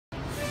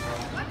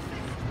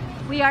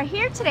We are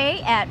here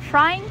today at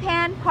Frying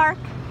Pan Park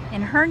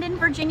in Herndon,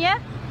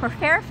 Virginia for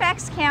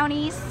Fairfax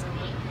County's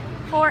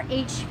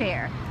 4-H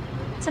fair.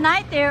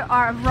 Tonight there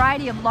are a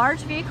variety of large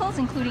vehicles,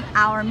 including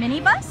our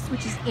minibus,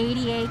 which is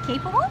ADA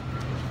capable,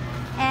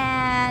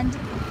 and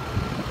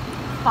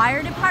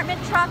fire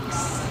department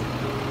trucks,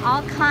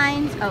 all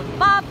kinds of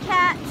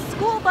bobcats,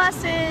 school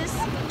buses,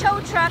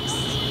 tow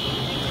trucks,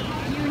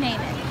 you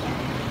name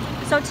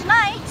it. So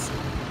tonight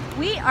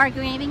we are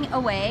giving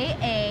away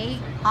a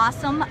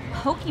awesome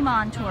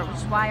Pokemon tour, which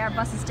is why our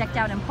bus is decked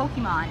out in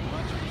Pokemon.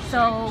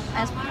 So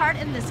as part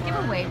of this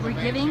giveaway, we're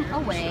giving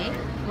away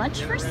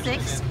lunch for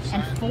 6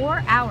 and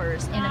 4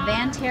 hours in a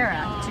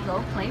Vantera to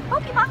go play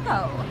Pokemon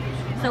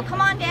Go. So come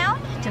on down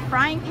to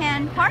Frying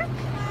Pan Park.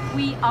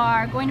 We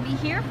are going to be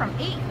here from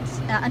 8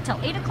 until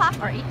 8 o'clock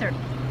or 8:30.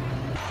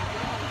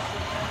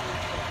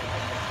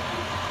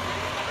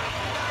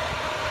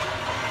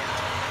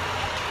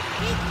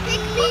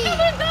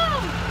 Pokemon Go!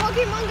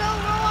 Pokemon Go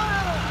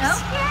rollouts!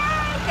 Okay,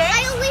 thanks.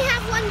 I only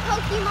have one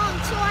Pokemon,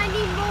 so I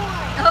need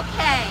more.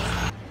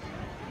 Okay.